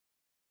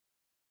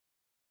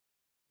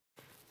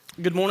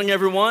Good morning,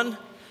 everyone.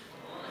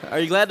 Are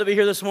you glad to be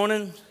here this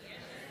morning?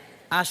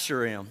 I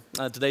sure am.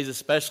 Today's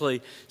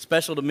especially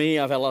special to me.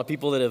 I've had a lot of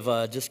people that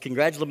have just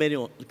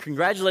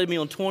congratulated me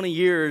on 20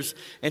 years,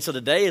 and so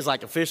today is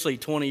like officially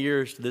 20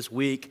 years this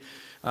week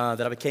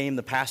that I became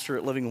the pastor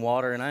at Living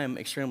Water, and I am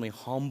extremely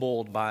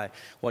humbled by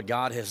what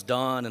God has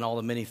done and all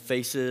the many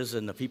faces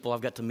and the people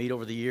I've got to meet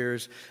over the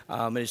years.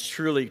 It's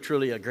truly,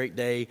 truly a great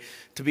day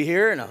to be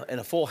here in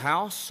a full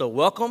house, so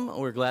welcome.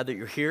 We're glad that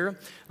you're here.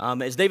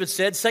 As David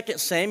said, 2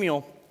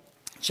 Samuel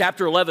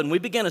Chapter 11, we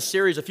began a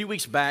series a few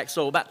weeks back.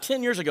 So about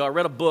 10 years ago, I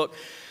read a book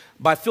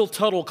by Phil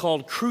Tuttle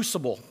called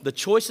Crucible, The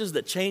Choices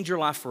That Change Your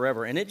Life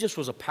Forever. And it just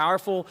was a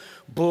powerful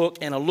book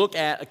and a look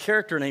at a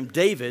character named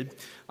David.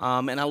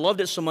 And I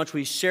loved it so much,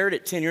 we shared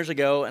it 10 years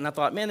ago. And I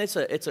thought, man, it's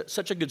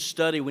such a good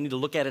study. We need to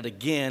look at it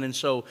again. And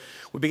so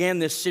we began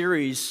this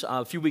series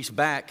a few weeks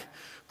back,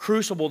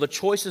 Crucible, The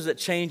Choices That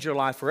Change Your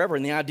Life Forever.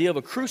 And the idea of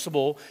a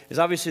crucible is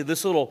obviously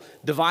this little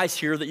device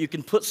here that you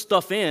can put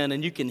stuff in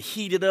and you can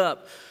heat it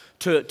up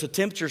to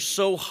temperatures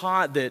so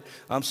hot that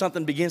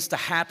something begins to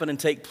happen and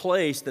take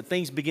place, that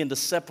things begin to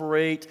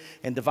separate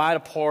and divide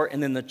apart,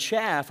 and then the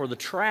chaff or the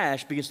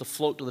trash begins to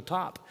float to the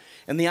top.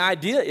 And the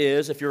idea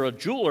is, if you're a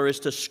jeweler, is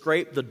to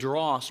scrape the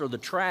dross or the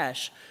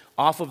trash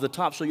off of the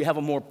top so you have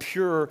a more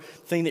pure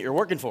thing that you're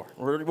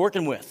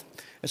working with.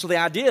 And so the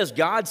idea is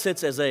God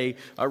sits as a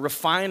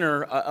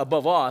refiner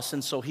above us,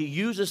 and so he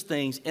uses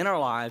things in our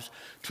lives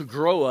to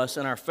grow us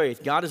in our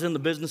faith. God is in the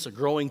business of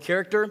growing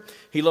character.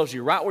 He loves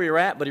you right where you're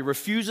at, but he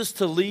refuses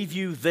to leave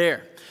you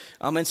there.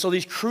 And so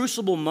these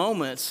crucible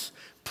moments,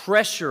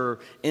 pressure,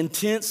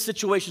 intense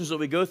situations that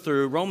we go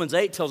through, Romans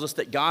 8 tells us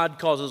that God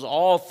causes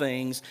all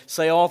things,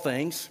 say all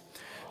things,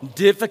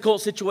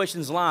 difficult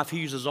situations in life, he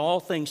uses all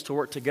things to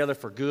work together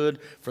for good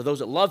for those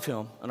that love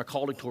him and are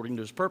called according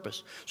to his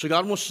purpose. So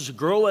God wants to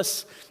grow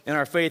us in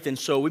our faith. And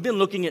so we've been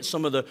looking at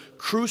some of the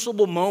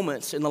crucible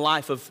moments in the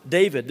life of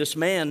David, this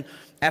man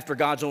after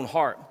God's own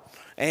heart.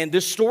 And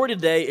this story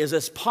today is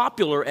as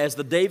popular as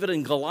the David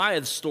and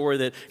Goliath story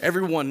that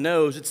everyone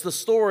knows. It's the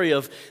story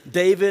of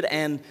David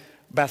and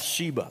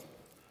Bathsheba.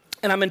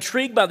 And I'm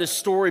intrigued by this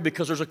story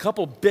because there's a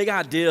couple big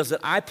ideas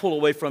that I pull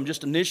away from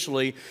just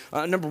initially.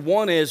 Number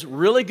one is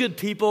really good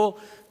people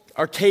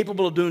are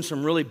capable of doing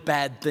some really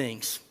bad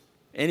things.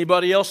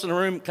 Anybody else in the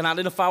room can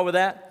identify with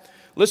that?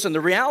 Listen, the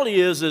reality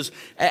is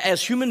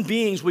as human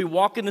beings, we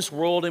walk in this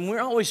world and we're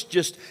always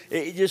just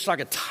like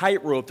a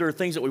tightrope. There are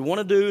things that we want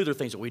to do, there are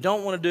things that we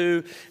don't want to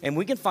do, and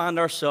we can find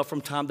ourselves from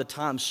time to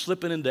time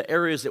slipping into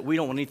areas that we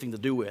don't want anything to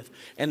do with.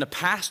 And the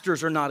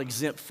pastors are not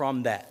exempt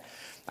from that.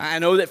 I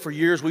know that for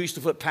years we used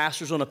to put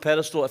pastors on a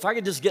pedestal. If I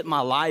could just get my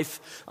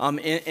life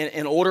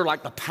in order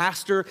like the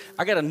pastor,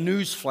 I got a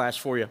news flash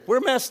for you. We're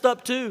messed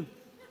up too.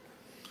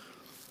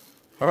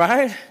 All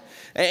right?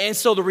 And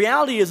so the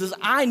reality is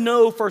I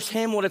know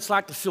firsthand what it's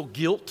like to feel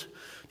guilt,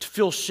 to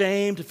feel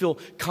shame, to feel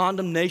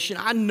condemnation.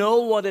 I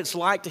know what it's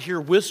like to hear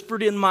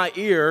whispered in my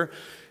ear,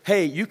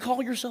 hey, you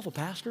call yourself a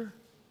pastor?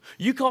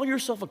 You call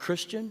yourself a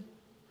Christian?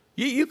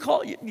 You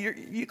call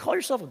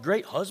yourself a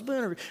great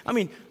husband?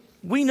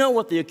 We know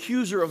what the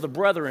accuser of the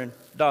brethren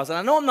does. And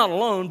I know I'm not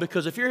alone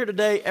because if you're here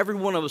today, every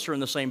one of us are in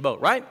the same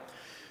boat, right?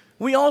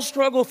 We all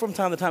struggle from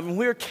time to time, and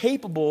we're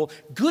capable,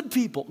 good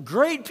people,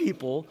 great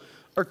people,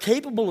 are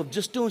capable of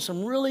just doing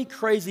some really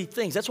crazy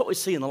things. That's what we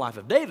see in the life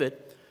of David.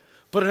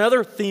 But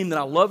another theme that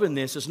I love in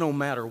this is no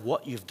matter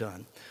what you've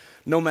done,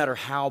 no matter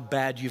how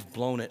bad you've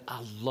blown it,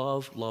 I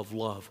love, love,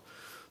 love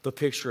the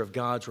picture of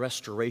God's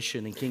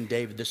restoration in King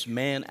David, this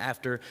man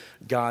after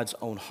God's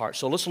own heart.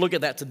 So let's look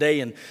at that today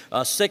in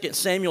 2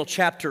 Samuel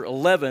chapter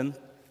 11.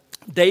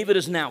 David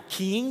is now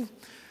king,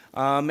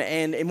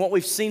 and what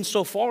we've seen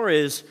so far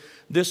is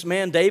this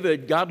man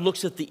David, God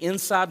looks at the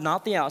inside,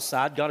 not the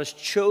outside. God has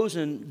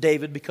chosen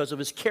David because of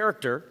his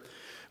character.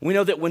 We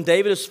know that when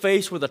David is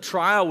faced with a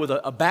trial, with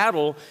a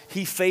battle,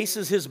 he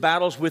faces his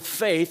battles with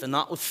faith and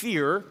not with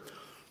fear.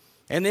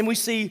 And then we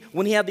see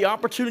when he had the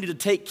opportunity to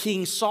take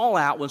King Saul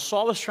out, when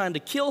Saul was trying to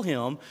kill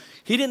him,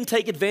 he didn't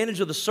take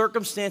advantage of the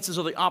circumstances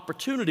or the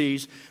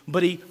opportunities,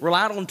 but he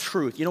relied on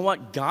truth. You know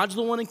what? God's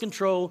the one in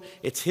control.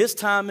 It's his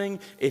timing.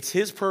 It's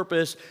his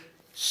purpose.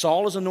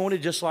 Saul is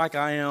anointed just like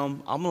I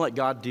am. I'm going to let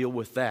God deal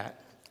with that.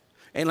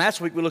 And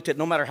last week we looked at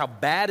no matter how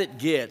bad it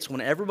gets,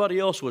 when everybody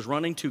else was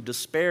running to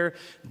despair,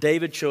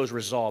 David chose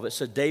resolve. It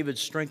said David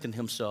strengthened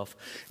himself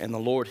in the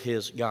Lord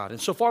his God. And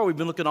so far we've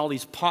been looking at all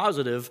these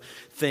positive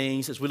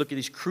things as we look at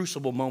these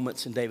crucible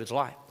moments in David's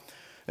life.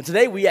 And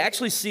today we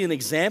actually see an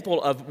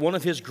example of one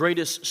of his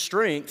greatest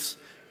strengths,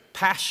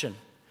 passion.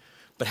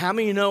 But how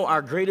many of you know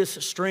our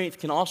greatest strength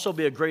can also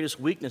be a greatest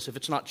weakness if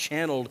it's not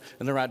channeled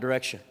in the right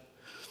direction?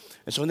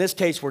 And so in this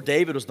case where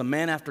David was the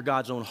man after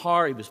God's own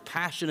heart, he was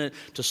passionate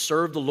to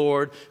serve the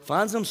Lord,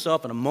 finds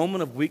himself in a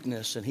moment of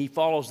weakness, and he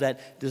follows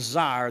that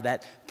desire,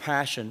 that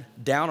passion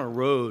down a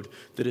road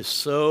that is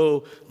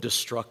so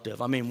destructive.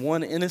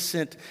 One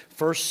innocent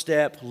first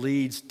step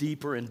leads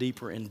deeper and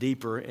deeper and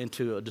deeper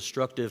into a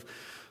destructive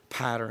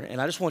pattern. And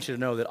I just want you to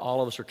know that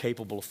all of us are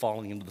capable of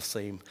falling into the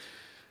same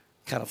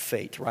kind of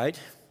fate, right?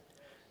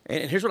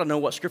 And here's what I know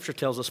what Scripture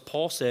tells us.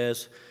 Paul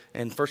says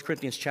in 1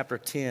 Corinthians chapter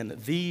 10,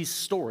 these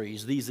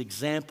stories, these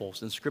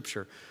examples in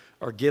Scripture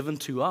are given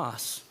to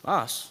us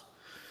as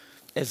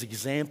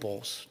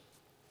examples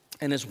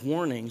and as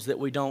warnings that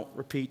we don't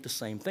repeat the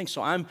same thing.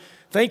 So I'm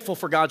thankful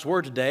for God's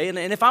word today. And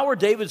if I were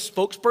David's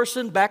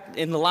spokesperson back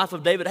in the life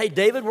of David, hey,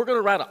 David, we're going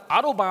to write an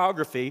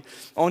autobiography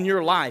on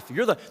your life.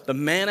 You're the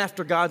man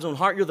after God's own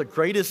heart. You're the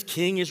greatest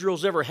king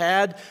Israel's ever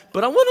had.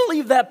 But I want to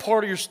leave that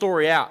part of your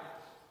story out.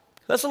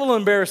 That's a little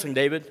embarrassing,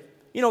 David.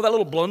 You know, that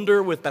little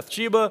blunder with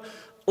Bathsheba,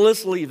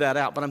 let's leave that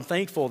out. But I'm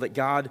thankful that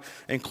God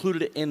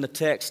included it in the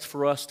text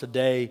for us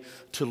today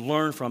to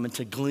learn from and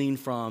to glean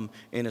from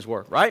in his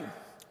word, right?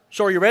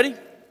 So are you ready?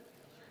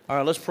 All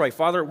right, let's pray.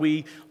 Father,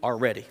 we are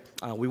ready.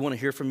 We want to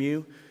hear from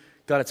you.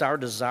 God, it's our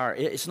desire.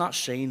 It's not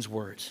Shane's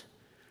words.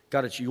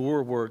 God, it's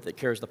your word that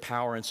carries the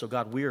power. And so,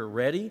 God, we are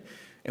ready,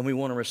 and we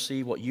want to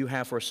receive what you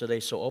have for us today.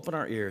 So open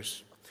our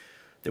ears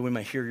that we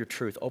may hear your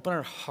truth. Open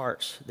our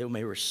hearts that we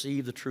may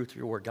receive the truth of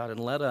your word, God, and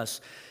let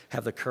us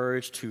have the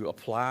courage to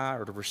apply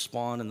or to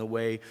respond in the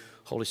way,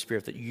 Holy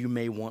Spirit, that you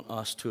may want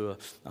us to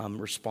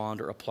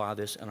respond or apply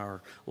this in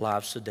our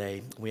lives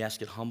today. We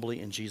ask it humbly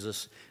in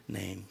Jesus'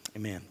 name.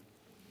 Amen.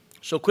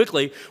 So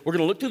quickly, we're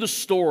going to look through the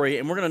story,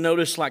 and we're going to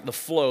notice like the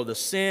flow, the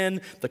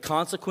sin, the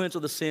consequence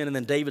of the sin, and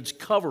then David's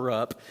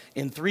cover-up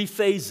in 3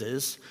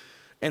 phases,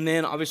 and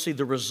then obviously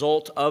the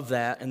result of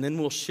that, and then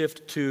we'll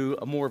shift to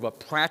a more of a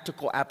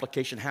practical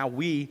application, how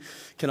we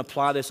can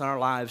apply this in our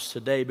lives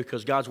today,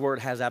 because God's word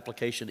has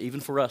application even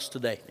for us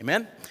today.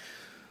 Amen?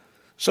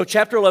 So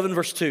chapter 11,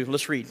 verse 2,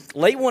 let's read.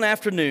 Late one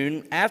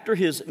afternoon, after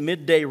his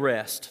midday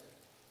rest,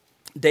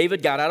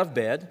 David got out of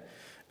bed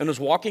and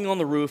was walking on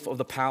the roof of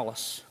the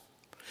palace.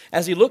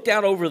 As he looked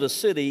out over the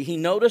city, he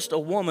noticed a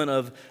woman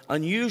of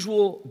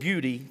unusual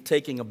beauty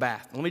taking a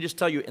bath. Let me just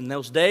tell you, in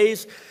those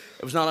days,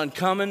 it was not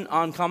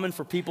uncommon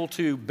for people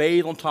to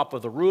bathe on top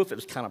of the roof. It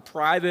was kind of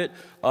private,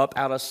 up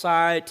out of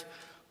sight.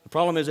 The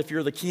problem is, if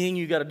you're the king,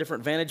 you got a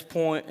different vantage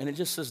point. And it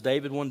just says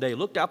David one day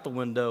looked out the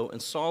window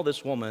and saw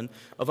this woman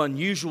of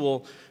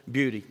unusual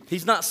beauty.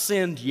 He's not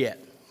sinned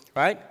yet,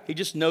 right? He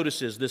just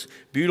notices this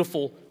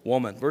beautiful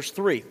woman. Verse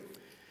 3,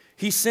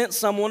 he sent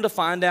someone to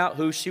find out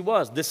who she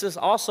was. This is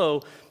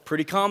also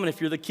pretty common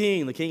if you're the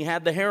king. The king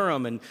had the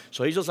harem, and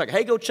so he's just like,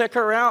 hey, go check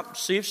her out,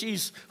 see if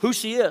she's who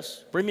she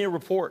is. Bring me a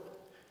report.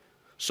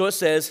 So it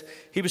says,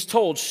 he was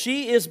told,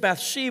 she is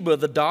Bathsheba,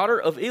 the daughter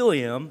of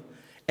Eliam,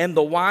 and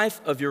the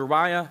wife of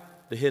Uriah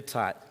the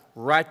Hittite.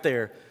 Right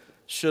there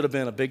should have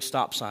been a big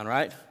stop sign,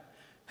 right?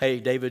 Hey,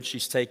 David,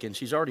 she's taken.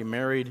 She's already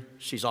married.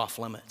 She's off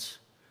limits.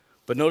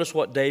 But notice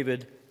what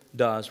David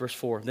does. Verse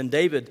 4, then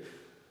David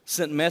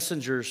sent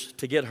messengers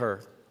to get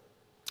her,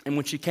 and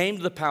when she came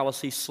to the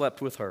palace, he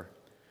slept with her.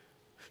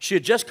 She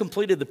had just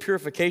completed the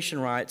purification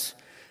rites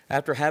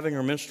after having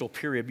her menstrual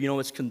period. You know,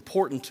 it's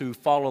important to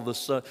follow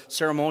the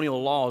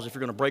ceremonial laws if you're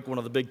going to break one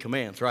of the big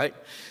commands, right?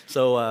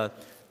 So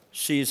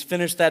she's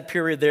finished that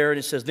period there, and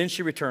it says, then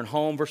she returned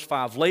home. Verse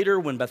 5, later,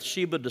 when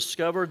Bathsheba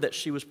discovered that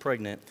she was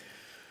pregnant,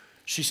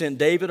 she sent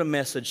David a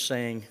message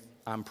saying,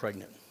 I'm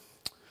pregnant.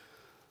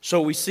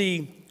 So we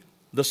see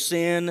the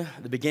sin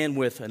that began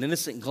with an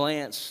innocent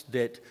glance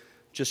that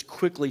just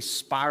quickly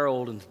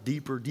spiraled into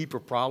deeper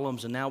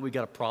problems, and now we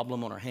got a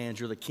problem on our hands.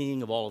 You're the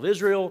king of all of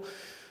Israel,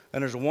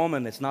 and there's a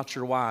woman that's not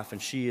your wife,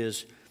 and she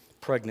is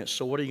pregnant.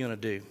 So what are you going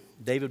to do?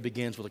 David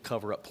begins with a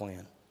cover-up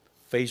plan.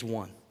 Phase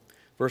 1,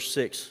 verse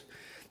 6.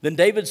 Then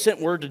David sent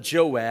word to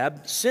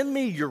Joab, send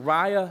me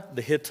Uriah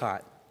the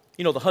Hittite,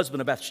 you know, the husband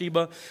of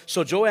Bathsheba.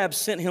 So Joab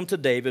sent him to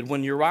David.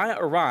 When Uriah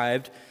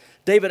arrived,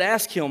 David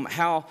asked him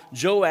how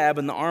Joab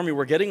and the army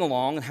were getting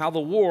along and how the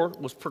war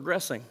was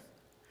progressing.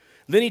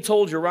 Then he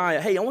told Uriah,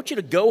 hey, I want you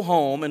to go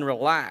home and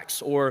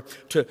relax, or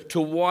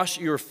to wash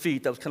your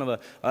feet. That was kind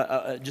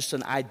of just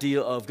an idea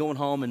of going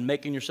home and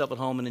making yourself at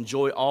home and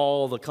enjoy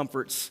all the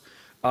comforts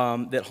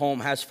that home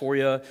has for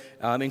you,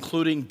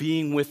 including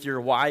being with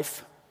your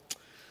wife.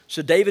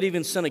 So David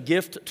even sent a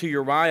gift to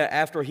Uriah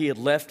after he had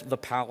left the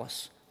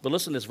palace. But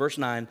listen to this, verse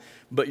 9.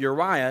 But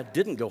Uriah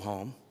didn't go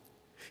home.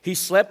 He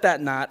slept that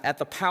night at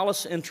the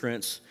palace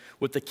entrance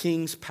with the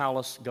king's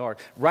palace guard.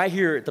 Right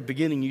here at the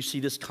beginning, you see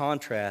this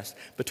contrast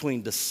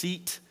between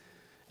deceit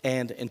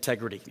and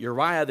integrity.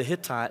 Uriah the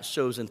Hittite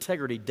shows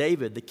integrity.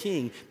 David, the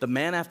king, the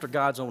man after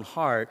God's own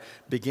heart,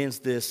 begins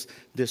this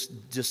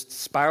just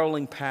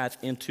spiraling path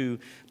into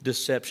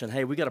deception.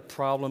 Hey, we got a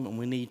problem and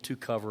we need to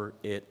cover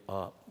it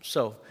up.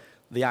 So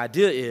the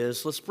idea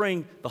is, let's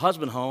bring the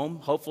husband home.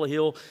 Hopefully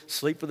he'll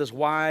sleep with his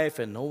wife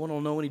and no one will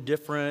know any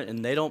different.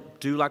 And they don't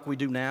do like we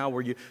do now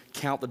where you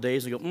count the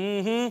days and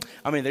go,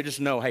 I mean, they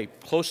just know, hey,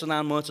 close to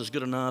 9 months is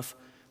good enough.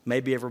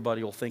 Maybe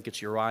everybody will think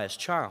it's Uriah's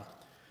child.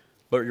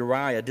 But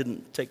Uriah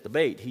didn't take the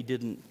bait. He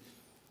didn't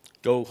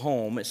go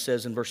home. It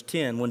says in verse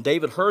 10, when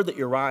David heard that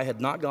Uriah had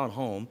not gone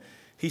home,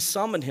 he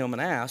summoned him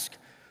and asked,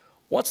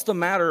 what's the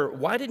matter?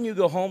 Why didn't you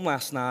go home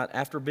last night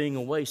after being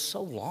away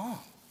so long?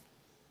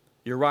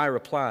 Uriah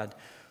replied,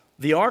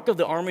 the ark of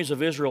the armies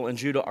of Israel and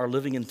Judah are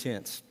living in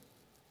tents,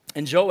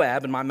 and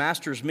Joab and my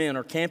master's men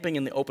are camping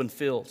in the open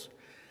fields.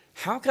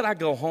 How could I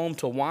go home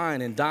to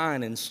wine and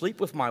dine and sleep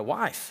with my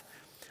wife?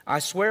 I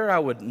swear I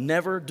would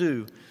never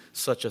do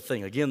such a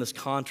thing. Again, this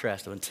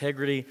contrast of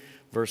integrity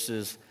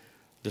versus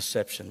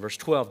deception. Verse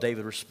 12,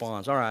 David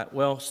responds, all right,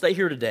 well, stay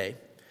here today,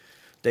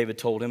 David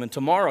told him, and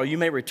tomorrow you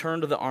may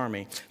return to the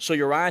army. So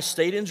Uriah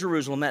stayed in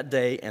Jerusalem that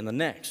day and the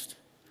next.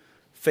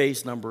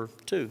 Phase number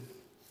 2,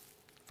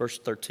 verse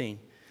 13.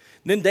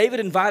 Then David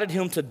invited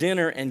him to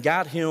dinner and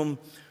got him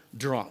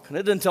drunk. And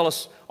it didn't tell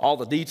us all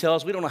the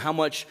details. We don't know how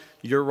much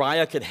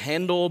Uriah could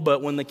handle,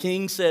 but when the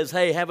king says,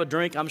 hey, have a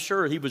drink, I'm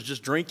sure he was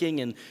just drinking,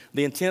 and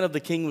the intent of the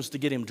king was to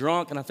get him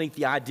drunk. And I think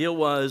the idea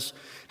was,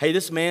 hey,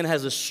 this man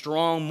has a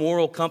strong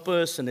moral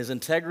compass, and his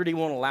integrity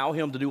won't allow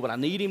him to do what I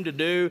need him to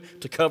do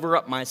to cover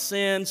up my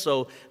sin.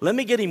 So let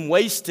me get him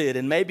wasted,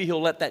 and maybe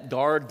he'll let that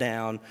guard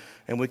down,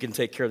 and we can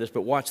take care of this.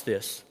 But watch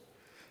this.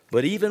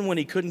 But even then,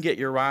 he couldn't get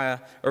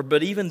Uriah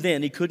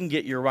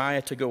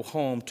to go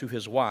home to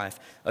his wife.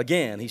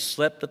 Again, he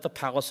slept at the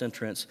palace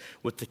entrance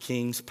with the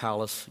king's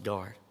palace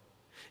guard.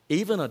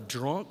 Even a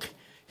drunk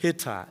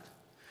Hittite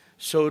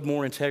showed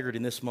more integrity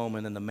in this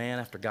moment than the man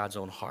after God's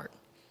own heart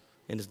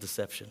in his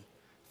deception.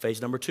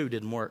 Phase number 2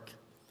 didn't work.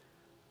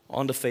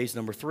 On to phase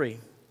number 3,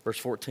 verse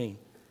 14.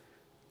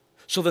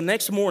 So the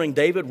next morning,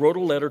 David wrote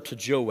a letter to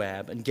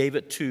Joab and gave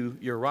it to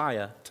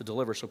Uriah to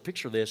deliver. So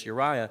picture this,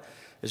 Uriah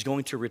is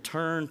going to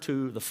return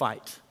to the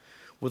fight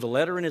with a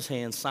letter in his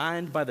hand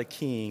signed by the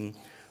king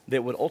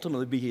that would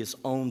ultimately be his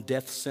own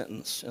death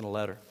sentence in a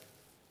letter.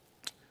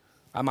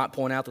 I might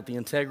point out that the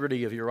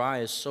integrity of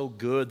Uriah is so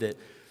good that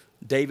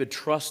David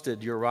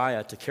trusted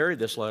Uriah to carry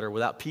this letter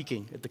without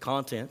peeking at the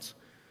contents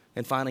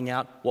and finding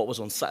out what was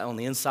on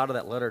the inside of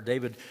that letter.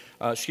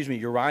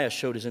 Uriah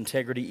showed his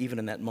integrity even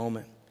in that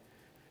moment.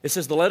 It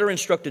says, the letter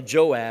instructed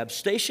Joab,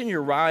 station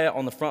Uriah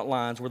on the front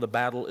lines where the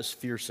battle is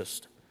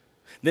fiercest.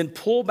 Then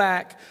pull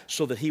back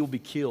so that he will be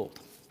killed.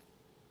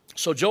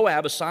 So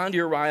Joab assigned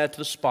Uriah to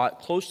the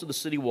spot close to the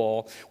city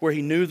wall where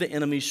he knew the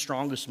enemy's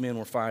strongest men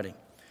were fighting.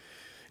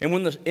 And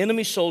when the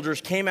enemy soldiers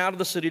came out of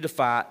the city to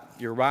fight,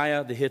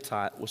 Uriah the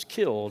Hittite was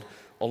killed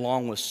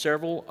along with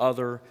several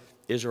other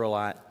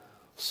Israelite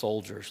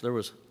soldiers. There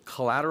was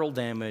collateral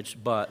damage,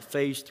 but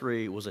phase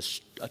 3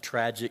 was a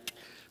tragic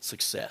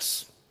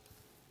success.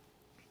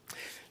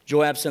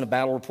 Joab sent a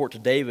battle report to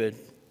David.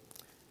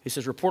 He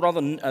says, report all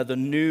the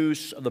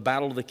news of the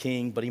battle to the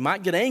king, but he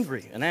might get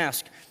angry and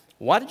ask,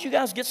 why did you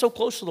guys get so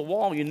close to the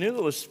wall? You knew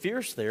it was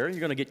fierce there. You're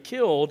going to get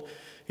killed.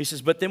 He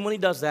says, but then when he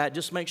does that,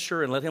 just make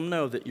sure and let him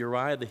know that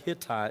Uriah the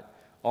Hittite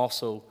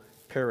also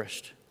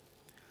perished.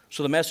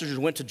 So the messengers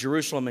went to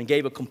Jerusalem and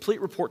gave a complete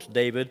report to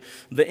David.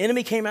 The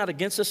enemy came out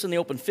against us in the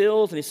open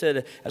field, and he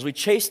said, as we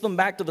chased them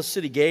back to the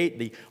city gate,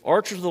 the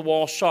archers of the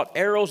wall shot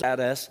arrows at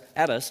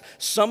us.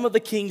 Some of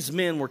the king's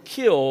men were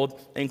killed,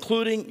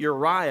 including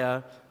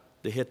Uriah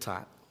the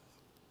Hittite.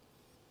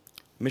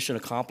 Mission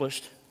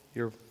accomplished.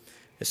 It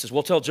says,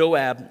 well, tell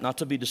Joab not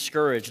to be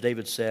discouraged,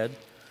 David said.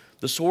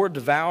 The sword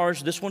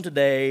devours this one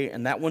today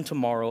and that one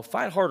tomorrow.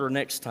 Fight harder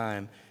next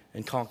time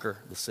and conquer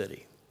the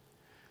city.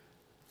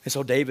 And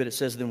so David, it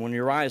says, then when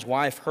Uriah's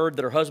wife heard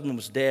that her husband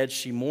was dead,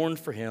 she mourned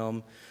for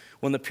him.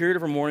 When the period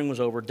of her mourning was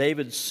over,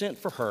 David sent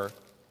for her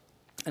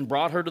and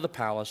brought her to the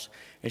palace,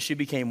 and she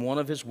became one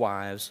of his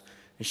wives,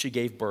 and she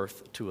gave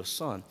birth to a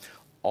son.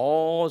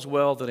 All is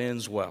well that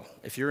ends well.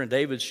 If you're in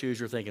David's shoes,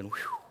 you're thinking,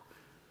 whew,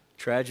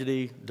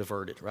 tragedy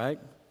diverted, right?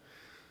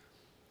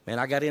 Man,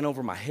 I got in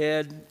over my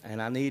head, and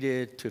I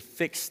needed to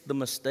fix the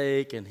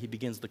mistake, and he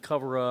begins to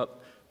cover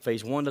up.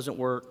 Phase 1 doesn't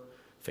work.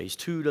 Phase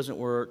 2 doesn't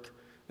work.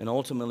 And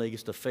ultimately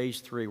gets to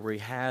phase 3 where he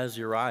has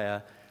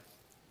Uriah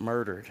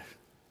murdered.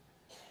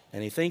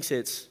 And he thinks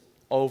it's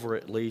over,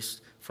 at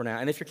least for now.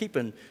 And if you're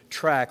keeping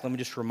track, let me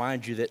just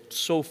remind you that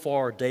so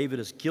far David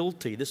is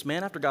guilty. This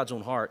man after God's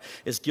own heart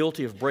is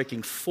guilty of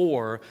breaking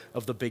 4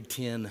 of the big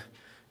 10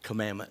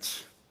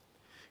 commandments.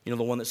 You know,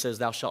 the one that says,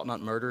 thou shalt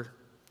not murder?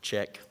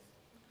 Check.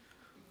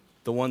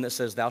 The one that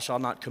says, thou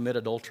shalt not commit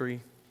adultery?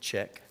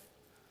 Check.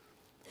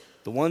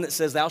 The one that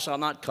says, thou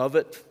shalt not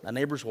covet a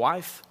neighbor's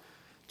wife?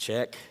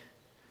 Check.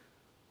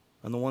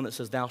 And the one that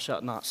says, thou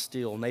shalt not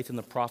steal. Nathan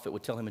the prophet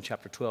would tell him in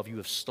chapter 12, you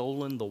have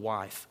stolen the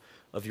wife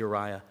of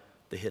Uriah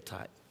the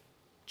Hittite.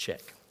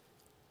 Check.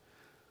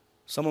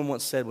 Someone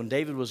once said, when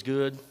David was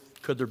good,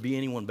 could there be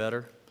anyone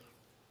better?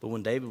 But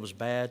when David was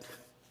bad,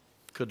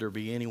 could there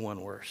be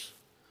anyone worse?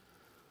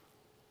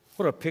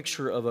 What a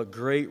picture of a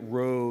great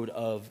road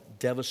of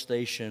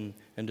devastation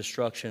and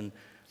destruction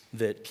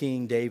that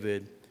King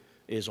David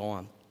is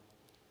on.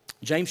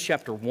 James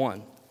chapter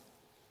 1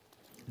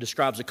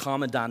 describes a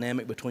common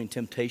dynamic between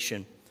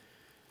temptation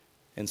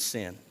and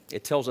sin.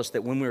 It tells us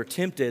that when we're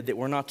tempted, that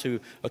we're not to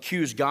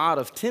accuse God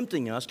of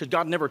tempting us, because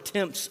God never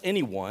tempts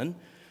anyone.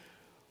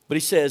 But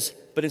he says,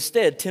 but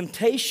instead,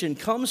 temptation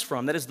comes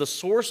from, that is the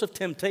source of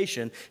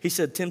temptation. He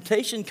said,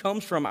 temptation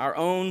comes from our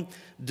own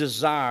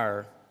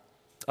desire,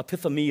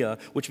 epithemia,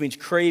 which means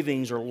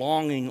cravings or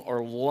longing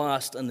or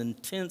lust, an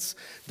intense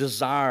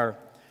desire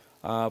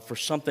for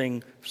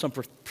something, some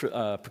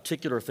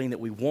particular thing that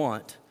we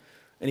want.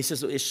 And he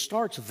says it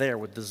starts there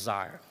with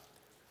desire.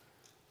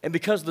 And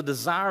because the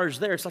desire is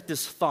there, it's like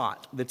this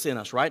thought that's in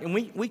us, right? And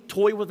we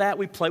toy with that,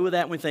 we play with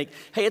that, and we think,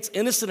 hey, it's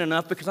innocent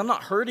enough because I'm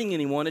not hurting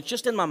anyone. It's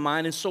just in my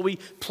mind. And so we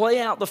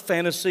play out the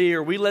fantasy,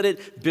 or we let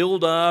it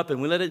build up,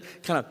 and we let it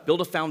kind of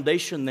build a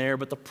foundation there.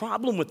 But the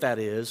problem with that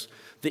is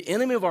the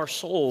enemy of our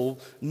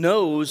soul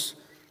knows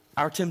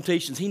our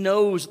temptations. He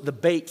knows the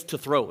bait to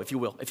throw, if you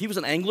will. If he was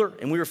an angler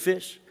and we were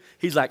fish,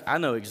 he's like, I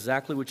know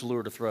exactly which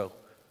lure to throw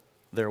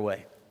their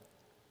way.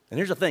 And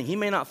here's the thing, he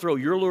may not throw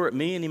your lure at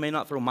me, and he may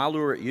not throw my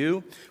lure at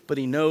you, but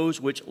he knows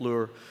which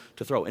lure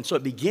to throw. And so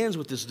it begins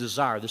with this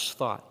desire, this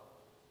thought.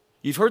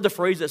 You've heard the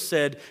phrase that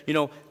said,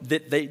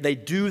 that they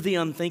do the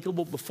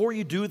unthinkable. Before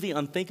you do the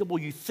unthinkable,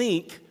 you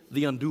think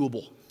the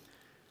undoable.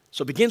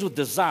 So it begins with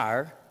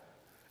desire.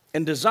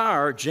 And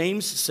desire,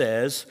 James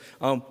says,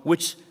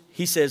 which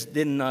he says,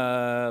 then,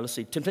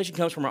 temptation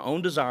comes from our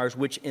own desires,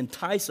 which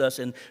entice us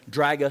and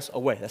drag us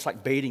away. That's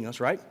like baiting us,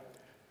 right?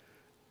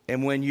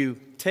 And when you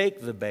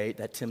take the bait,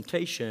 that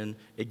temptation,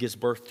 it gives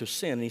birth to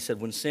sin. And he said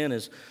when sin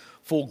is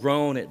full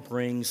grown, it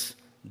brings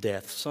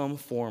death, some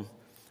form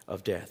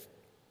of death.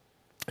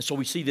 And so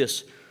we see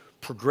this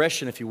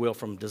progression, if you will,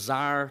 from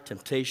desire,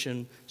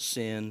 temptation,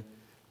 sin,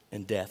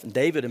 and death. And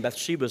David and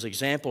Bathsheba's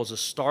example is a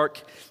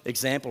stark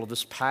example of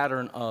this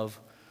pattern of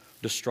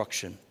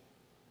destruction.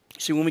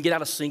 See, when we get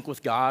out of sync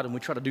with God and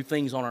we try to do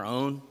things on our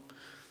own,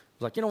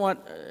 it's like, you know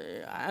what,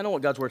 I know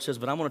what God's word says,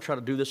 but I'm going to try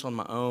to do this on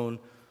my own.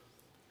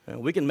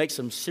 We can make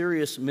some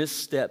serious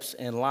missteps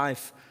in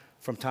life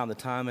from time to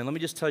time. And let me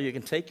just tell you, it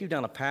can take you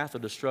down a path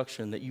of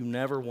destruction that you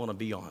never want to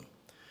be on.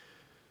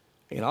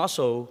 It can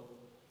also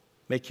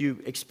make you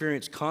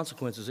experience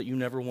consequences that you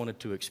never wanted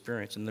to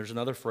experience. And there's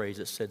another phrase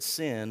that said,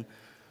 sin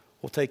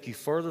will take you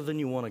further than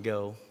you want to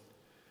go.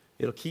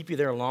 It'll keep you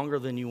there longer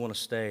than you want to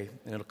stay.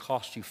 And it'll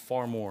cost you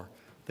far more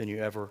than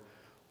you ever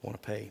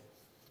want to pay.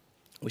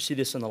 We see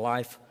this in the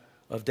life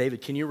of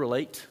David. Can you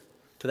relate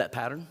to that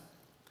pattern?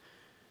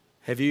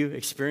 Have you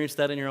experienced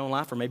that in your own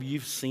life, or maybe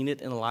you've seen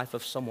it in the life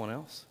of someone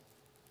else?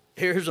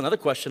 Here's another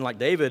question, like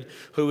David,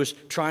 who was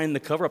trying to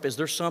cover up. Is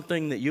there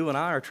something that you and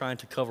I are trying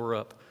to cover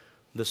up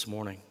this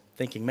morning?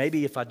 Thinking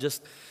maybe if I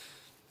just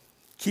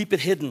keep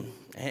it hidden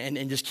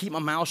and just keep my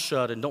mouth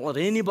shut and don't let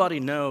anybody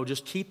know,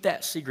 just keep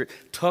that secret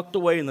tucked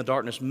away in the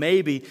darkness,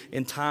 maybe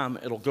in time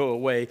it'll go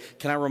away.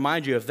 Can I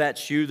remind you, if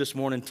that's you this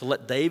morning, to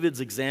let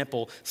David's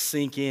example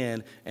sink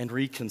in and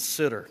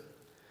reconsider?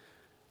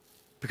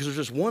 Because there's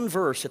just one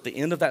verse at the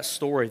end of that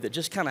story that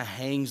just kind of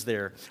hangs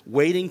there,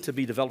 waiting to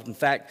be developed. In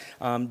fact,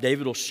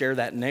 David will share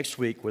that next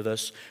week with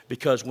us,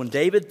 because when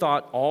David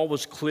thought all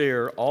was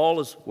clear,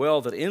 all is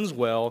well that ends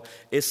well,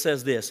 it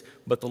says this,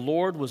 but the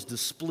Lord was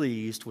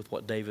displeased with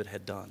what David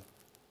had done.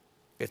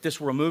 If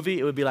this were a movie,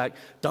 it would be like,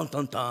 dum,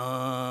 dum,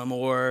 dum,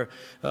 or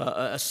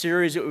a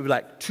series, it would be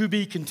like, to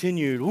be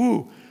continued.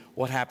 Ooh,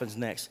 what happens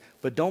next?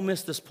 But don't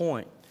miss this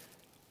point.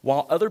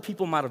 While other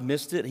people might have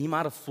missed it, he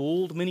might have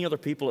fooled many other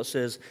people, it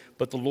says,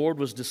 but the Lord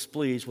was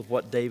displeased with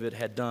what David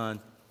had done.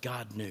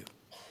 God knew.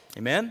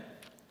 Amen?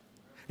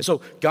 And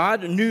so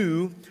God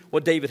knew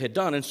what David had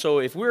done. And so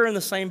if we're in the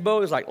same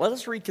boat, it's like, let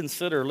us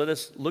reconsider. Let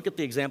us look at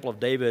the example of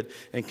David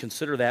and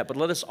consider that. But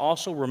let us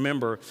also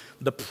remember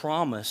the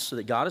promise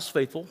that God is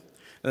faithful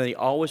and that he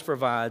always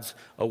provides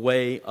a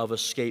way of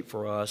escape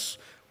for us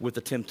with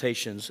the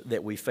temptations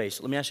that we face.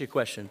 Let me ask you a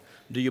question.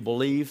 Do you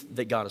believe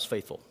that God is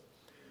faithful?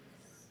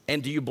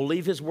 And do you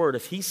believe his word?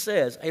 If he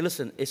says, hey,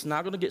 listen, it's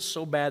not going to get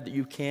so bad that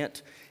you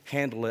can't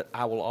handle it,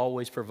 I will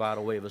always provide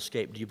a way of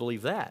escape. Do you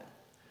believe that?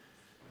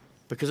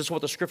 Because it's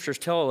what the scriptures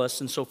tell us.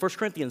 And so 1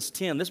 Corinthians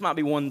 10, this might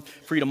be one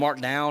for you to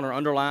mark down or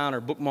underline or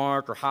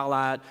bookmark or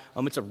highlight.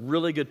 It's a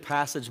really good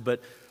passage,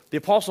 but the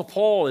Apostle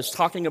Paul is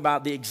talking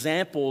about the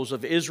examples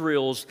of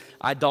Israel's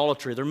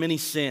idolatry. There are many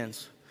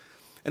sins.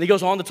 And he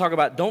goes on to talk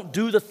about, don't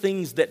do the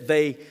things that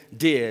they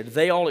did.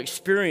 They all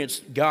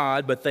experienced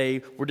God, but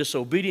they were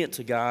disobedient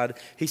to God.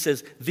 He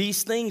says,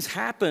 these things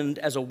happened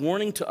as a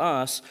warning to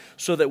us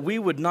so that we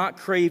would not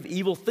crave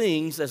evil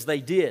things as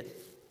they did,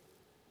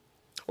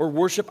 or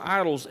worship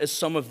idols as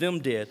some of them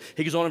did.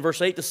 He goes on in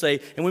verse 8 to say,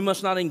 and we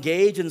must not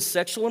engage in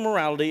sexual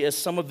immorality as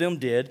some of them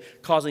did,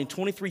 causing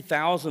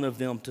 23,000 of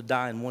them to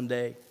die in one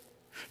day.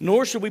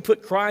 Nor should we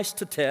put Christ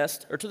to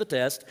the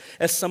test,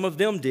 as some of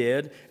them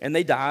did, and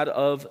they died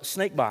of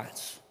snake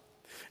bites.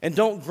 And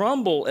don't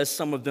grumble as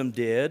some of them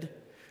did,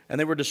 and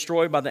they were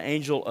destroyed by the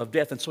angel of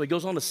death. And so he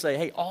goes on to say,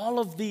 hey, all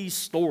of these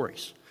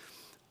stories,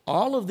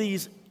 all of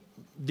these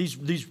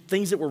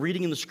things that we're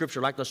reading in the scripture,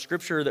 like the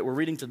scripture that we're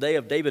reading today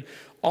of David,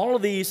 all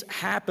of these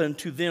happened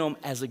to them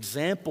as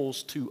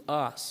examples to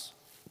us.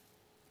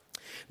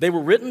 They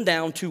were written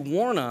down to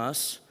warn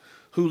us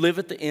who live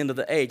at the end of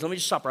the age. Let me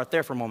just stop right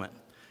there for a moment.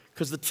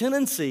 Because the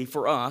tendency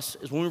for us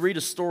is when we read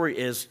a story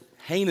as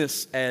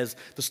heinous as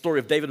the story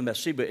of David and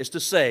Bathsheba is to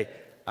say,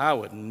 I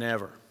would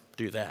never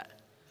do that.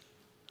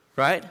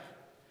 Right?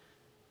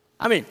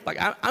 I mean, like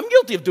I'm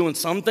guilty of doing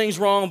some things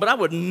wrong, but I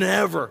would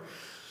never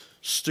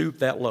stoop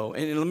that low.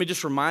 And let me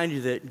just remind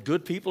you that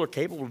good people are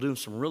capable of doing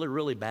some really,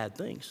 really bad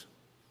things.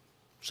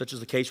 Such as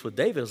the case with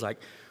David. It's like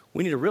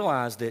we need to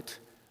realize that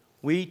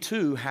we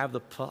too have the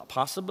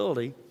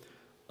possibility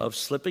of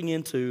slipping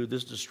into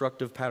this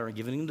destructive pattern,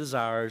 giving in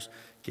desires,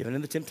 giving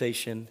in the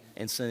temptation,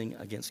 and sinning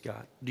against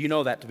God. Do you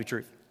know that to be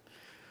true?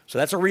 So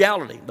that's a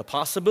reality. The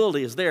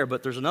possibility is there,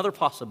 but there's another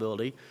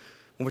possibility.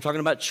 When we're talking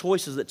about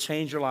choices that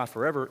change your life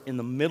forever, in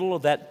the middle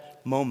of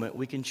that moment,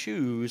 we can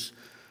choose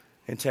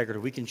integrity.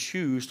 We can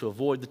choose to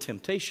avoid the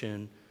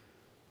temptation.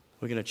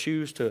 We can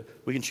choose to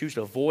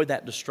avoid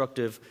that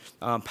destructive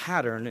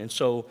pattern. And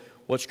so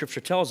what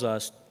Scripture tells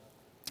us,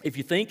 if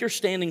you think you're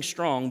standing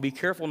strong, be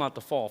careful not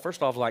to fall.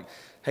 First off,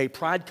 hey,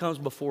 pride comes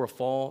before a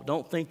fall.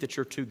 Don't think that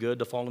you're too good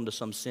to fall into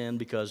some sin,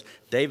 because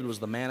David was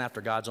the man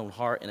after God's own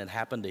heart and it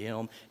happened to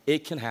him.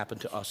 It can happen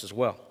to us as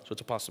well. So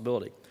it's a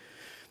possibility.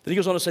 Then he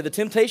goes on to say, the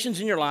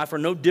temptations in your life are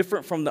no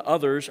different from the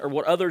others or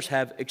what others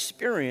have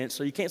experienced.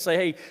 So you can't say,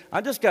 hey, I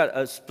just got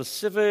a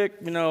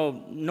specific, no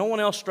one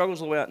else struggles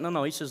the way I.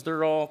 No, he says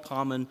they're all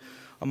common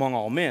among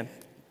all men.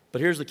 But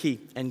here's the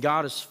key, and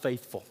God is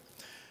faithful.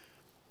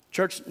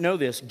 Church, know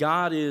this,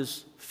 God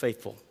is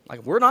faithful.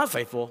 We're not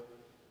faithful,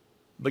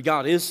 but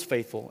God is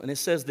faithful. And it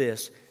says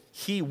this,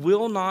 He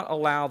will not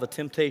allow the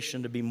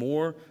temptation to be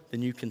more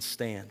than you can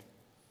stand.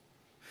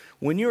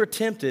 When you are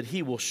tempted,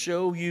 He will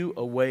show you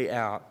a way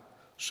out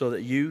so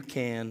that you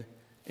can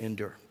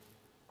endure.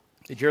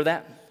 Did you hear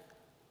that?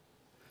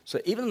 So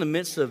even in the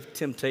midst of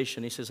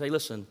temptation, He says, hey,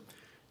 listen,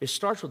 it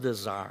starts with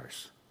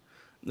desires.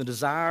 The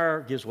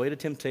desire gives way to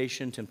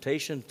temptation,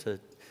 temptation to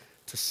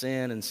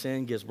sin, and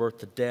sin gives birth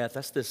to death.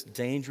 That's this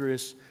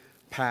dangerous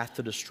path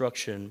to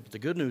destruction. But the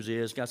good news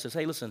is God says,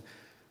 hey, listen,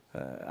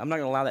 I'm not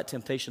going to allow that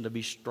temptation to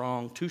be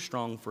too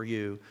strong for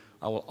you.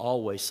 I will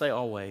always, say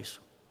always,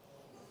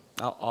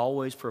 I'll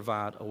always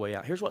provide a way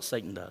out. Here's what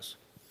Satan does.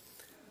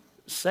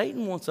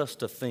 Satan wants us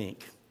to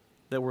think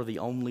that we're the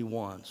only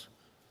ones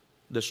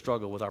that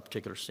struggle with our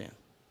particular sin.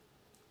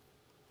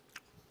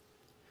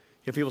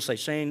 Hear people say,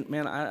 Shane,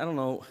 man, I don't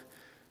know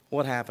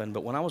what happened,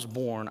 but when I was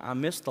born, I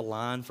missed the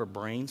line for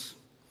brains,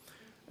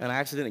 and I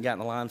accidentally got in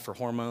the line for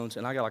hormones,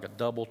 and I got a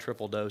double,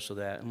 triple dose of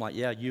that. I'm like,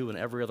 yeah, you and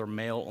every other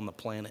male on the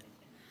planet.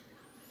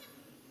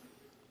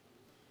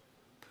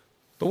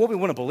 But what we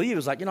want to believe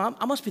is I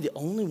must be the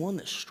only one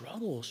that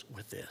struggles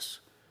with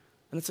this.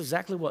 And that's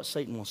exactly what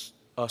Satan wants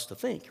us to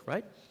think,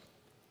 right?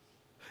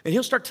 And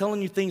he'll start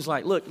telling you things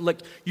like,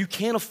 look, you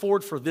can't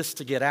afford for this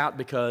to get out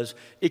because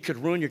it could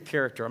ruin your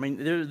character. I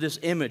mean, there's this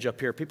image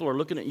up here. People are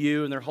looking at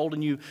you and they're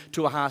holding you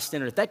to a high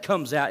standard. If that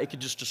comes out, it could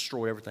just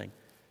destroy everything.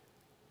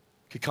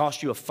 It could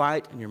cost you a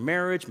fight in your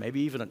marriage,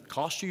 maybe even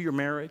cost you your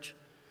marriage.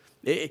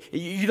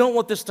 You don't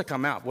want this to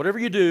come out. Whatever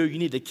you do, you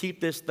need to keep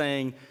this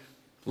thing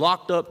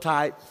locked up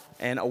tight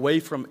and away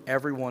from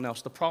everyone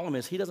else. The problem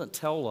is he doesn't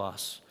tell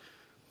us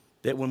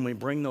that when we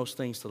bring those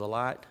things to the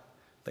light,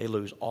 they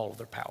lose all of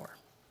their power.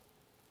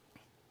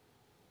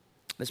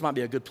 This might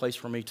be a good place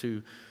for me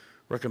to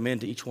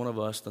recommend to each one of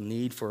us the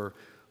need for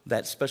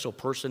that special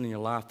person in your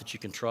life that you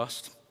can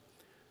trust,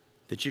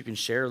 that you can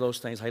share those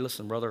things. Hey,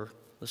 listen, brother,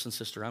 listen,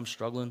 sister, I'm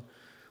struggling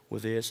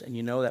with this. And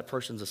you know that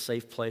person's a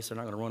safe place. They're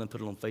not going to run and put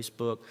it on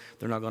Facebook.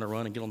 They're not going to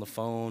run and get on the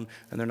phone.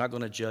 And they're not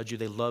going to judge you.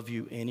 They love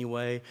you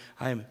anyway.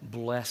 I am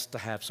blessed to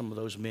have some of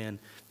those men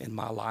in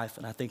my life.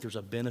 And I think there's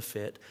a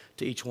benefit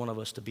to each one of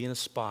us to be in a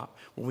spot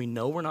where we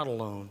know we're not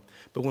alone.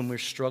 But when we're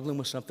struggling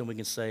with something, we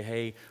can say,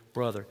 hey,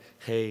 brother,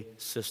 hey,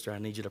 sister, I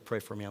need you to pray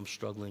for me. I'm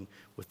struggling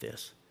with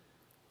this.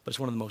 But it's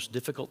one of the most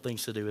difficult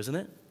things to do, isn't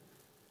it?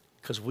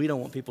 Because we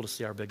don't want people to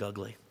see our big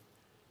ugly.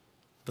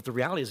 But the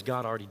reality is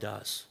God already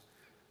does.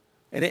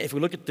 And if we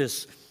look at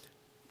this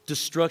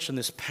destruction,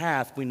 this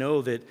path, we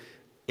know that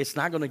it's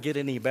not going to get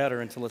any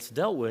better until it's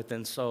dealt with.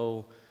 And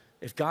so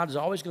if God is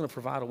always going to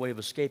provide a way of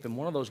escape, and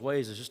one of those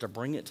ways is just to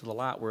bring it to the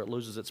light where it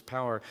loses its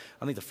power,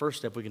 I think the first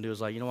step we can do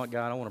is you know what,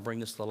 God, I want to bring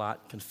this to the light,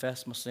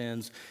 confess my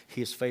sins.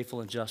 He is faithful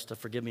and just to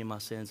forgive me of my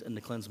sins and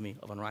to cleanse me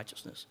of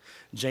unrighteousness.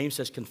 James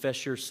says,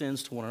 confess your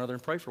sins to one another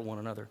and pray for one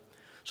another.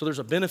 So there's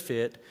a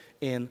benefit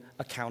in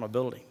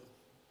accountability.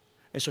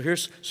 And so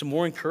here's some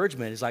more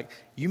encouragement. It's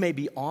you may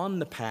be on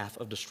the path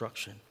of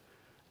destruction.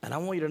 And I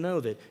want you to know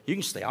that you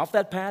can stay off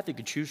that path. You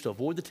can choose to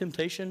avoid the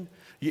temptation.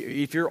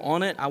 If you're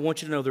on it, I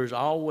want you to know there's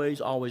always,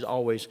 always,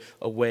 always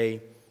a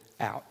way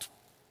out.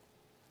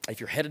 If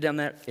you're headed down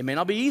that, it may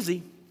not be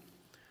easy.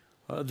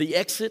 The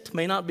exit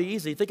may not be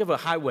easy. Think of a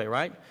highway,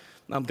 right?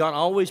 God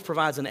always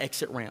provides an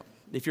exit ramp.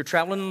 If you're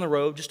traveling on the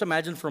road, just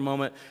imagine for a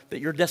moment that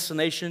your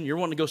destination, you're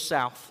wanting to go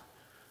south.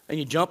 And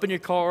you jump in your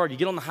car, you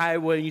get on the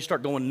highway, and you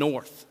start going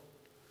north.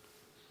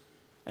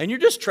 And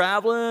you're just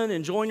traveling,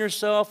 enjoying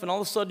yourself, and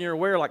all of a sudden you're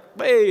aware,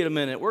 wait a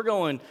minute, we're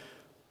going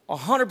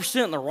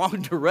 100% in the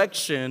wrong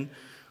direction.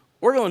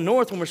 We're going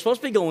north when we're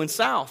supposed to be going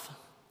south.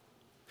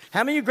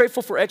 How many of you are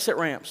grateful for exit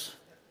ramps?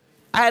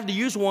 I had to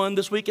use one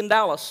this week in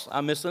Dallas.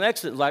 I missed an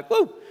exit. It was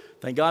woo,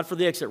 thank God for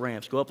the exit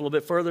ramps. Go up a little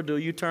bit further, do a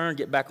U-turn,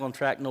 get back on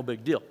track, no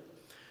big deal.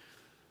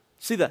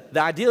 See, the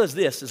idea is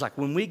this, is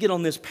when we get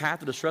on this path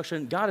of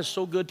destruction, God is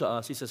so good to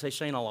us. He says, hey,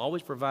 Shane, I'll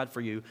always provide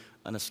for you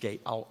an escape.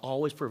 I'll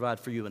always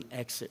provide for you an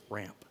exit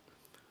ramp,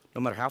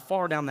 no matter how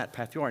far down that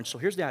path you are. And so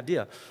here's the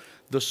idea.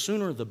 The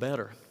sooner the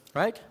better,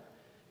 right?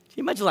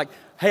 you imagine like,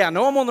 hey, I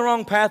know I'm on the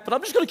wrong path, but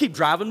I'm just going to keep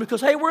driving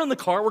because, hey, we're in the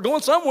car. We're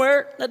going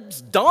somewhere.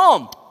 That's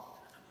dumb,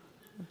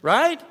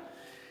 right?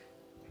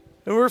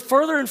 And we're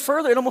further and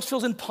further. It almost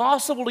feels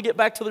impossible to get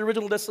back to the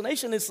original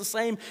destination. It's the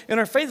same in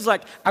our faith. It's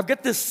like, I've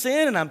got this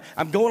sin, and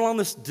I'm going along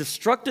this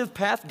destructive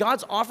path.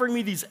 God's offering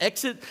me these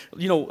exit,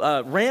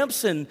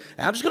 ramps, and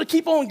I'm just going to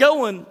keep on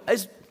going.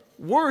 It's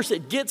worse.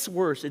 It gets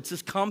worse. It's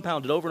just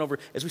compounded over and over,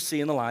 as we see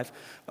in the life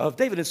of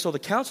David. And so the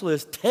counsel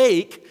is,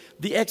 take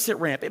the exit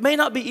ramp. It may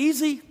not be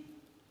easy.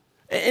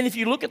 And if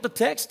you look at the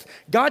text,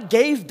 God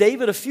gave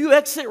David a few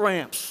exit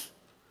ramps.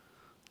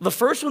 The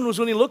first one was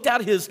when he looked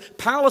out his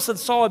palace and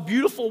saw a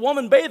beautiful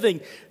woman bathing.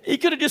 He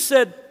could have just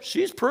said,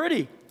 she's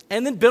pretty,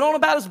 and then been on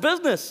about his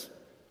business.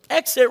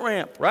 Exit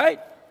ramp, right?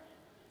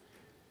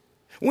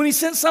 When he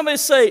sent somebody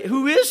to say,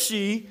 who is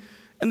she?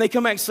 And they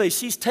come back and say,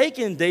 she's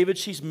taken, David.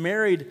 She's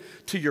married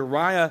to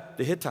Uriah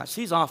the Hittite.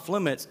 She's off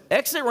limits.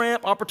 Exit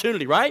ramp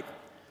opportunity, right?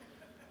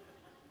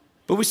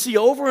 But we see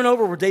over and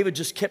over where David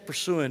just kept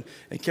pursuing,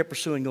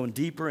 going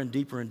deeper and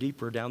deeper and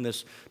deeper down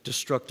this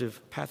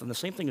destructive path. And the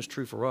same thing is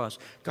true for us.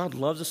 God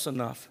loves us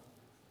enough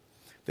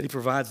that he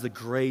provides the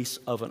grace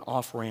of an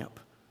off-ramp.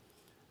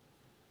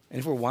 And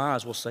if we're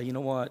wise, we'll say, you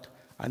know what?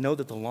 I know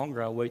that the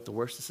longer I wait, the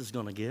worse this is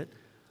going to get.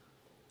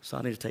 So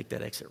I need to take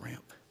that exit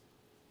ramp.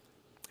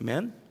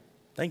 Amen?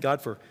 Thank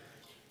God for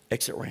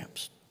exit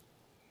ramps.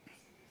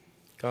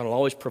 God will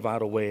always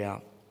provide a way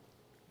out.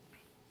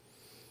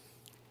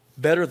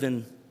 Better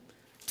than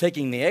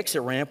taking the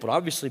exit ramp would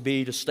obviously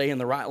be to stay in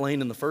the right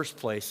lane in the first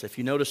place. If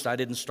you noticed, I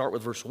didn't start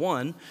with verse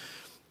 1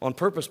 on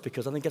purpose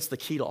because I think that's the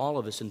key to all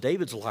of this. In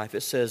David's life,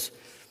 it says,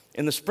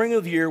 in the spring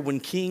of the year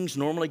when kings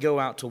normally go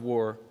out to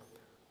war,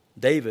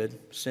 David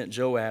sent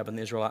Joab and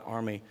the Israelite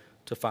army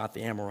to fight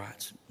the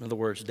Amorites. In other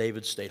words,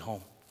 David stayed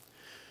home.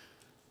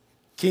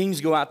 Kings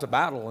go out to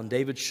battle, and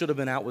David should have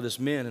been out with his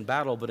men in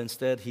battle, but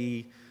instead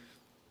he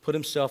put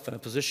himself in a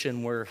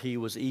position where he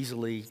was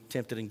easily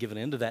tempted and given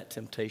into that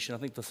temptation. I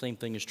think the same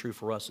thing is true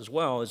for us as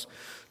well, is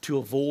to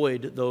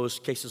avoid those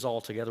cases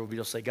altogether.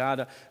 We'll say,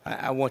 God,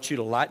 I want you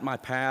to light my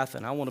path,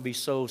 and I want to be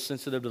so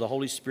sensitive to the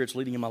Holy Spirit's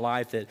leading in my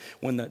life that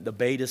when the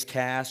bait is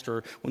cast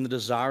or when the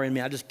desire in me,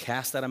 I just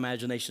cast that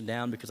imagination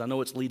down because I know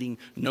it's leading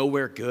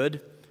nowhere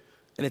good,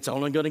 and it's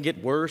only going to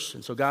get worse.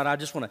 And so, God, I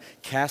just want to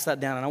cast that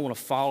down, and I want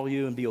to follow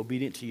you and be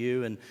obedient to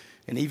you. And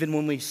even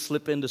when we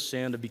slip into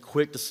sin, to be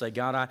quick to say,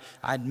 God,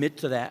 I admit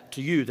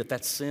to you that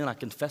that's sin. I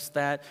confess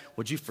that.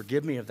 Would you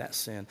forgive me of that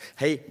sin?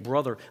 Hey,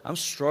 brother, I'm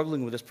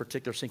struggling with this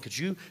particular sin. Could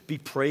you be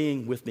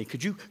praying with me?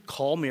 Could you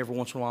call me every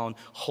once in a while and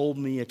hold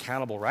me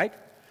accountable, right?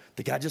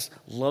 That God just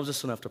loves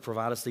us enough to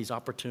provide us these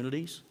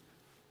opportunities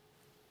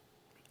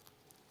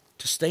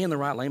to stay in the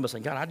right lane by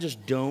saying, God, I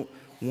just don't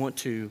want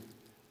to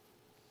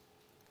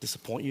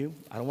disappoint you.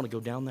 I don't want to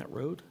go down that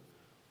road.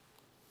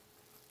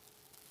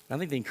 I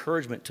think the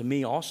encouragement to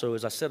me also,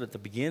 as I said at the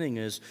beginning,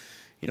 is,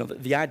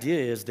 the idea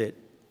is that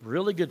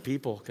really good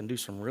people can do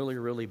some really,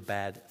 really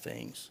bad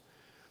things.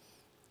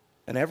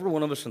 And every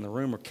one of us in the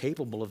room are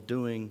capable of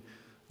doing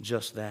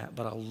just that.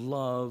 But I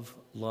love,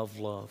 love,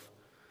 love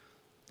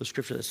the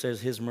scripture that says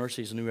his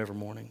mercy is new every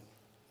morning.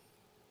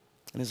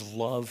 And his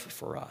love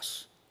for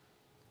us.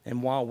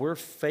 And while we're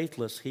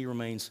faithless, he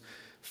remains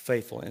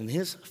faithful. And in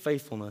his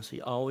faithfulness,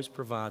 he always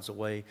provides a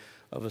way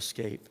of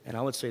escape. And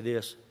I would say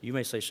this, you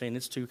may say, Shane,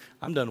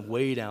 I'm done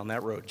way down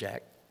that road,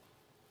 Jack.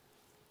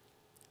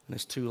 And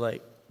it's too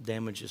late.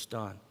 Damage is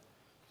done.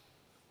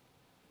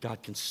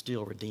 God can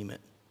still redeem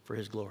it for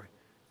his glory.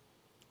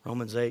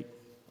 Romans 8,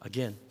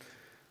 again,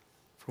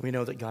 for we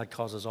know that God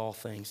causes all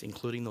things,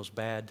 including those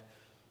bad,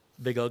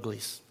 big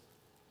uglies,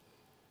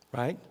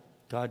 right?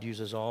 God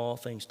uses all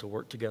things to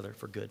work together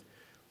for good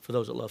for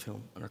those that love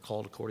him and are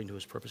called according to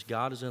his purpose.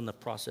 God is in the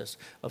process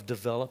of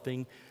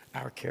developing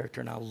our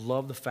character, and I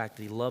love the fact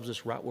that he loves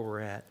us right where we're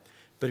at,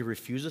 but he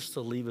refuses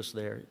to leave us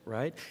there,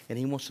 right? And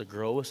he wants to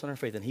grow us in our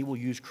faith, and he will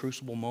use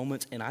crucible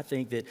moments, and I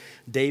think that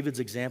David's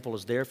example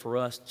is there for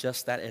us,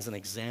 just that as an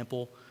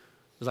example.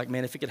 It's like,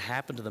 man, if it could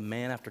happen to the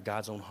man after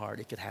God's own heart,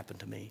 it could happen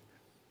to me.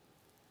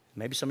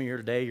 Maybe some of you here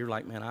today, you're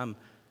like, man,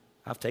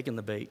 I've taken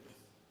the bait.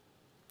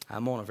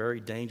 I'm on a very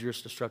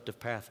dangerous, destructive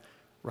path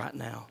right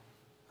now.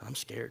 I'm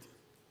scared.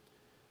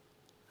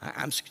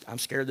 I'm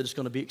scared that it's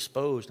going to be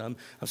exposed. I'm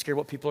scared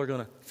what people are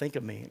going to think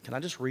of me. Can I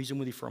just reason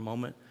with you for a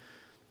moment?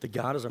 That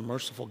God is a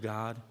merciful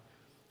God,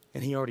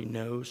 and he already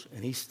knows,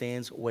 and he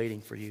stands waiting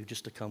for you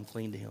just to come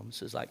clean to him. It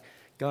says like,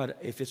 God,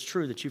 if it's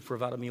true that you've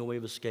provided me a way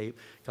of escape,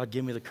 God,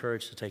 give me the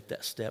courage to take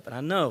that step. And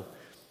I know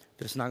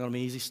that it's not going to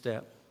be an easy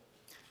step.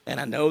 And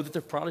I know that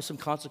there are probably some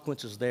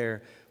consequences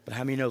there, but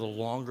how many know the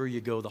longer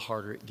you go, the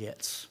harder it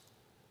gets?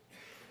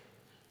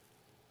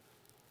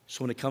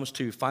 So when it comes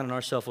to finding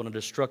ourselves on a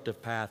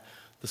destructive path,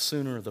 the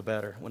sooner the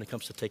better when it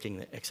comes to taking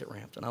the exit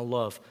ramps. And I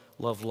love,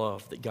 love,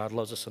 love that God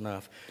loves us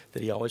enough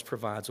that he always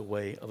provides a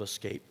way of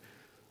escape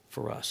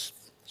for us.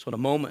 So in a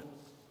moment,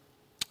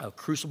 a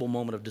crucible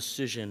moment of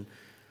decision,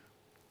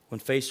 when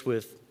faced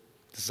with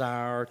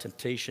desire,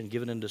 temptation,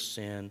 given into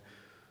sin,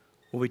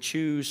 will we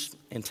choose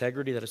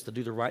integrity, that is to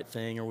do the right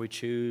thing, or we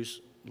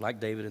choose, like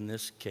David in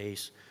this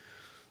case,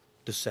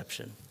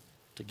 deception,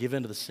 to give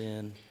into the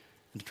sin,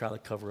 and to try to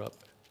cover up.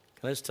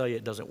 Can I just tell you,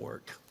 it doesn't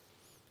work.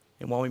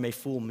 And while we may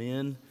fool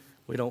men,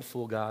 we don't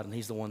fool God, and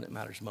he's the one that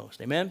matters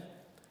most. Amen?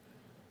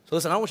 So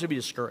listen, I don't want you to be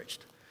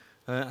discouraged.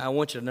 I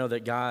want you to know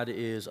that God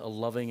is a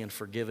loving and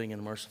forgiving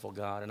and merciful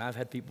God. And I've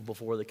had people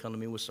before that come to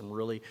me with some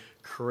really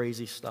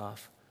crazy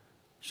stuff.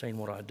 Shane,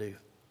 what do I do? And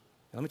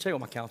let me tell you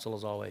what my counsel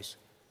is always.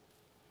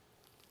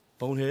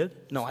 Bonehead?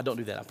 No, I don't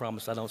do that. I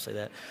promise I don't say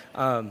that.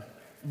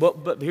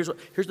 But here's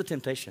the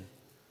temptation.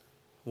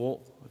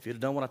 Well, if you'd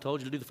have done what I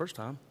told you to do the first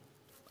time,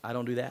 I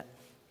don't do that.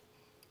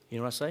 You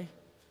know what I say?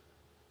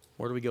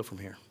 Where do we go from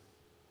here?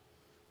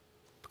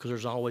 Because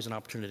there's always an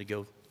opportunity to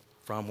go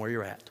from where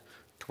you're at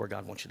to where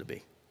God wants you to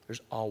be.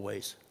 There's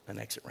always an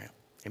exit ramp.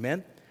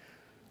 Amen?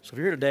 So if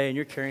you're here today and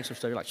you're carrying some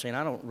stuff, you're like, Shane,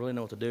 I don't really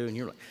know what to do. And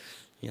you're like,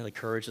 you know, the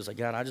courage is like,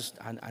 God,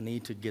 I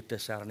need to get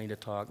this out. I need to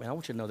talk. Man, I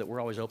want you to know that we're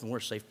always open. We're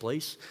a safe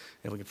place,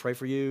 and we can pray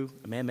for you.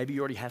 Man, maybe you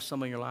already have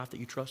someone in your life that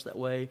you trust that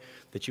way,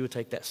 that you would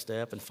take that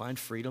step and find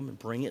freedom and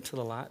bring it to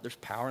the light. There's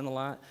power in the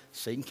light.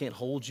 Satan can't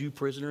hold you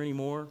prisoner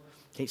anymore.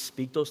 Can't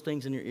speak those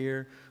things in your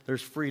ear.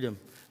 There's freedom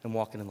in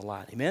walking in the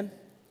light. Amen?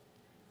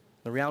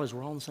 The reality is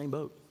we're all in the same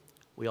boat.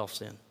 We all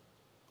sin.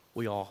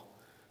 We all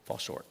fall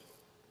short.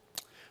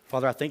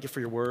 Father, I thank you for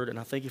your word, and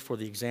I thank you for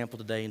the example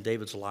today in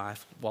David's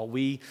life.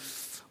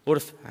 Lord,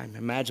 if I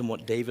imagine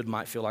what David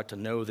might feel like to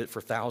know that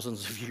for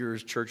thousands of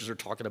years, churches are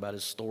talking about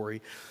his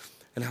story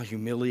and how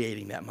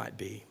humiliating that might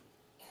be.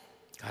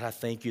 God, I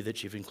thank you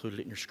that you've included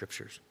it in your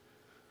scriptures.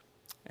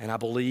 And I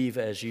believe,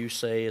 as you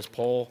say, as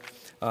Paul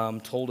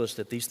told us,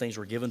 that these things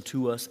were given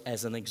to us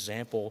as an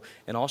example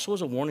and also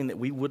as a warning that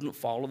we wouldn't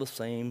follow the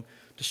same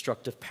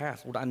destructive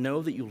path. Lord, I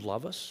know that you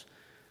love us.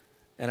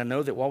 And I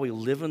know that while we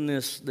live in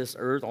this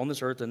earth, on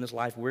this earth, in this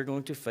life, we're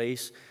going to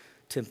face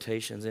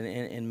temptations.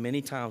 And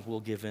many times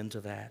we'll give in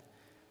to that.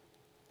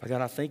 But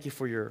God, I thank you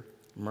for your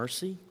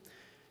mercy.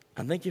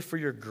 I thank you for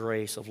your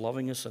grace of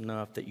loving us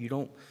enough that you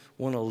don't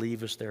want to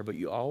leave us there, but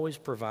you always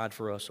provide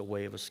for us a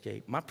way of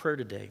escape. My prayer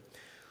today,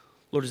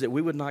 Lord, is that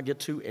we would not get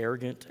too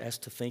arrogant as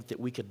to think that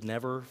we could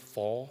never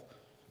fall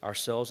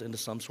ourselves into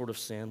some sort of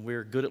sin.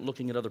 We're good at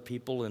looking at other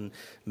people and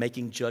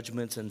making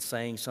judgments and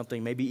saying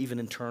something, maybe even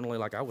internally,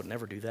 like, I would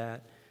never do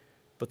that.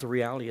 But the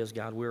reality is,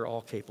 God, we're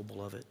all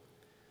capable of it.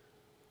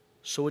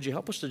 So would you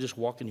help us to just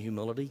walk in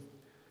humility,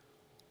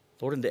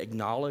 Lord, and to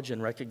acknowledge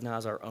and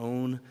recognize our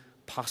own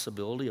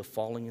possibility of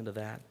falling into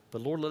that.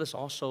 But Lord, let us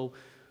also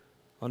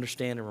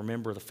understand and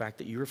remember the fact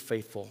that you're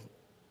faithful.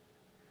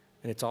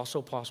 And it's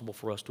also possible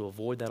for us to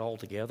avoid that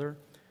altogether.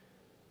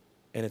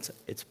 And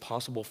it's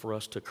possible for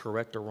us to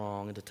correct a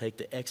wrong and to take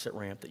the exit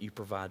ramp that you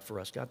provide for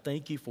us. God,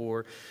 thank you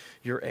for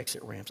your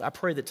exit ramps. I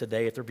pray that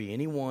today, if there be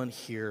anyone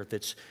here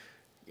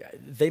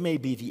they may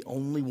be the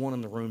only one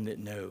in the room that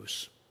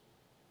knows,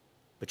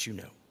 but you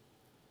know.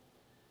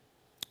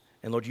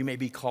 And Lord, you may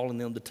be calling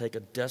them to take a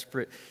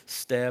desperate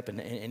step and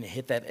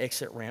hit that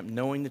exit ramp,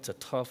 knowing it's a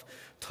tough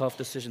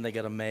decision they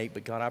got to make.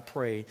 But God, I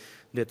pray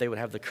that they would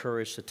have the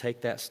courage to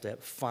take that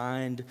step,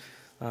 find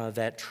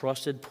that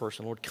trusted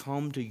person. Lord,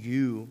 come to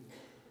you,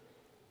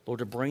 Lord,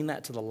 to bring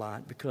that to the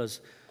light, because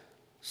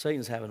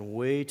Satan's having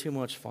way too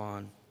much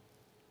fun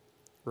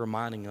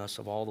reminding us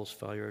of all those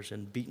failures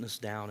and beating us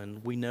down.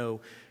 And we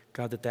know,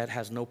 God, that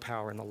has no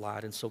power in the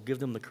light. And so give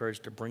them the courage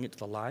to bring it to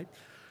the light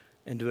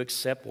and to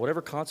accept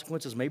whatever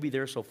consequences may be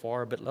there so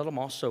far, but let them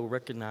also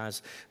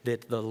recognize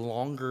that the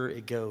longer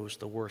it goes,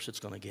 the worse it's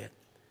going to get.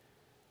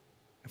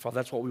 And Father,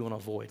 that's what we want to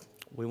avoid.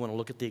 We want to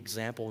look at the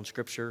example in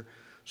Scripture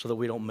so that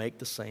we don't make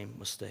the same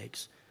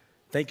mistakes.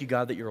 Thank you,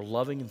 God, that you're a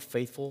loving and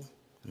faithful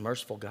and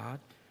merciful God.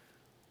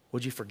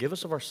 Would you forgive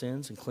us of our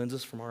sins and cleanse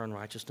us from our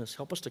unrighteousness?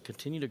 Help us to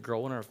continue to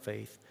grow in our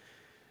faith.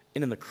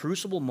 And in the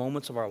crucible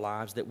moments of our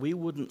lives, that we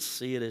wouldn't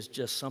see it as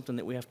just something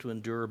that we have to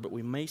endure, but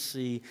we may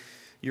see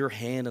your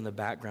hand in the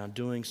background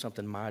doing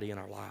something mighty in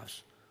our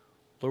lives.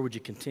 Lord, would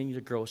you continue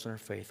to grow us in our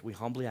faith? We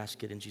humbly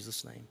ask it in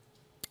Jesus' name.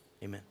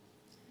 Amen.